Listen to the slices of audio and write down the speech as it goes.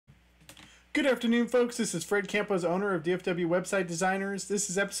Good afternoon, folks. This is Fred Campos, owner of DFW Website Designers. This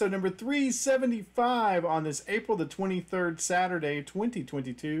is episode number 375 on this April the 23rd, Saturday,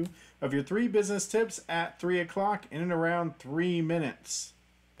 2022, of your 3 business tips at 3 o'clock in and around 3 minutes.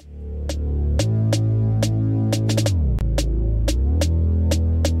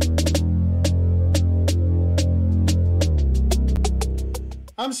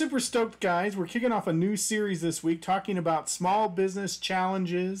 I'm super stoked, guys. We're kicking off a new series this week talking about small business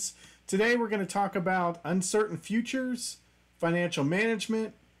challenges. Today we're going to talk about uncertain futures, financial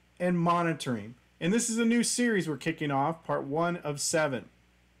management, and monitoring. And this is a new series we're kicking off, part 1 of 7.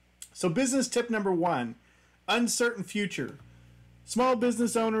 So business tip number 1, uncertain future. Small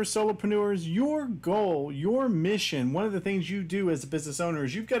business owners, solopreneurs, your goal, your mission, one of the things you do as a business owner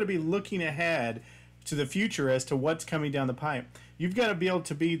is you've got to be looking ahead to the future as to what's coming down the pipe. You've got to be able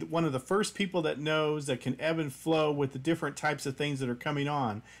to be one of the first people that knows, that can ebb and flow with the different types of things that are coming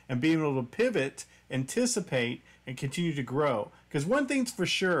on, and being able to pivot, anticipate, and continue to grow. Because one thing's for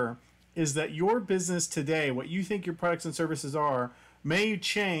sure is that your business today, what you think your products and services are, may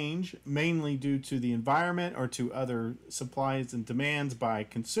change mainly due to the environment or to other supplies and demands by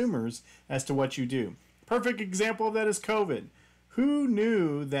consumers as to what you do. Perfect example of that is COVID. Who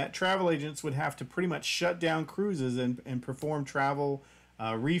knew that travel agents would have to pretty much shut down cruises and perform travel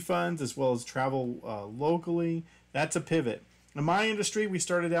refunds as well as travel locally? That's a pivot. In my industry, we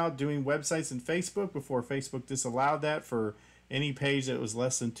started out doing websites and Facebook before Facebook disallowed that for any page that was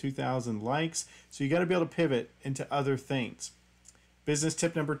less than 2,000 likes. So you got to be able to pivot into other things. Business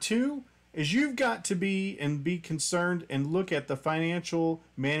tip number 2 is you've got to be concerned and look at the financial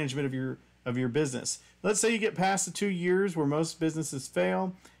management of your business. Let's say you get past the 2 years where most businesses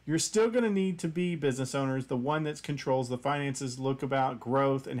fail. You're still going to need to be business owners, the one that controls the finances, look about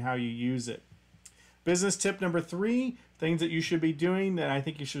growth and how you use it. Business tip number 3, things that you should be doing that I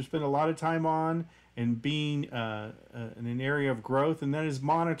think you should spend a lot of time on and being in an area of growth, and that is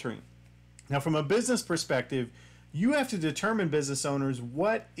monitoring. Now, from a business perspective, you have to determine, business owners,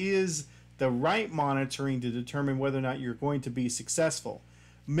 what is the right monitoring to determine whether or not you're going to be successful.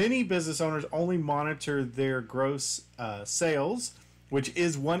 Many business owners only monitor their gross sales, which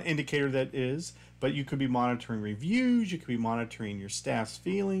is one indicator that is, but you could be monitoring reviews, you could be monitoring your staff's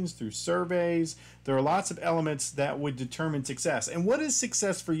feelings through surveys. There are lots of elements that would determine success. And what is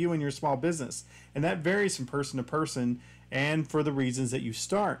success for you in your small business? And that varies from person to person and for the reasons that you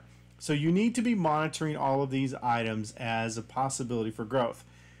start. So you need to be monitoring all of these items as a possibility for growth.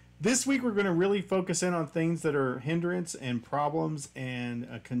 This week, we're going to really focus in on things that are hindrance and problems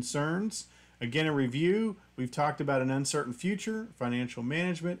and concerns. Again, a review, we've talked about an uncertain future, financial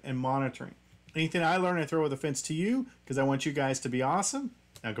management, and monitoring. Anything I learn, I throw with a fence to you because I want you guys to be awesome.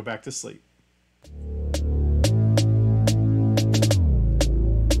 Now go back to sleep.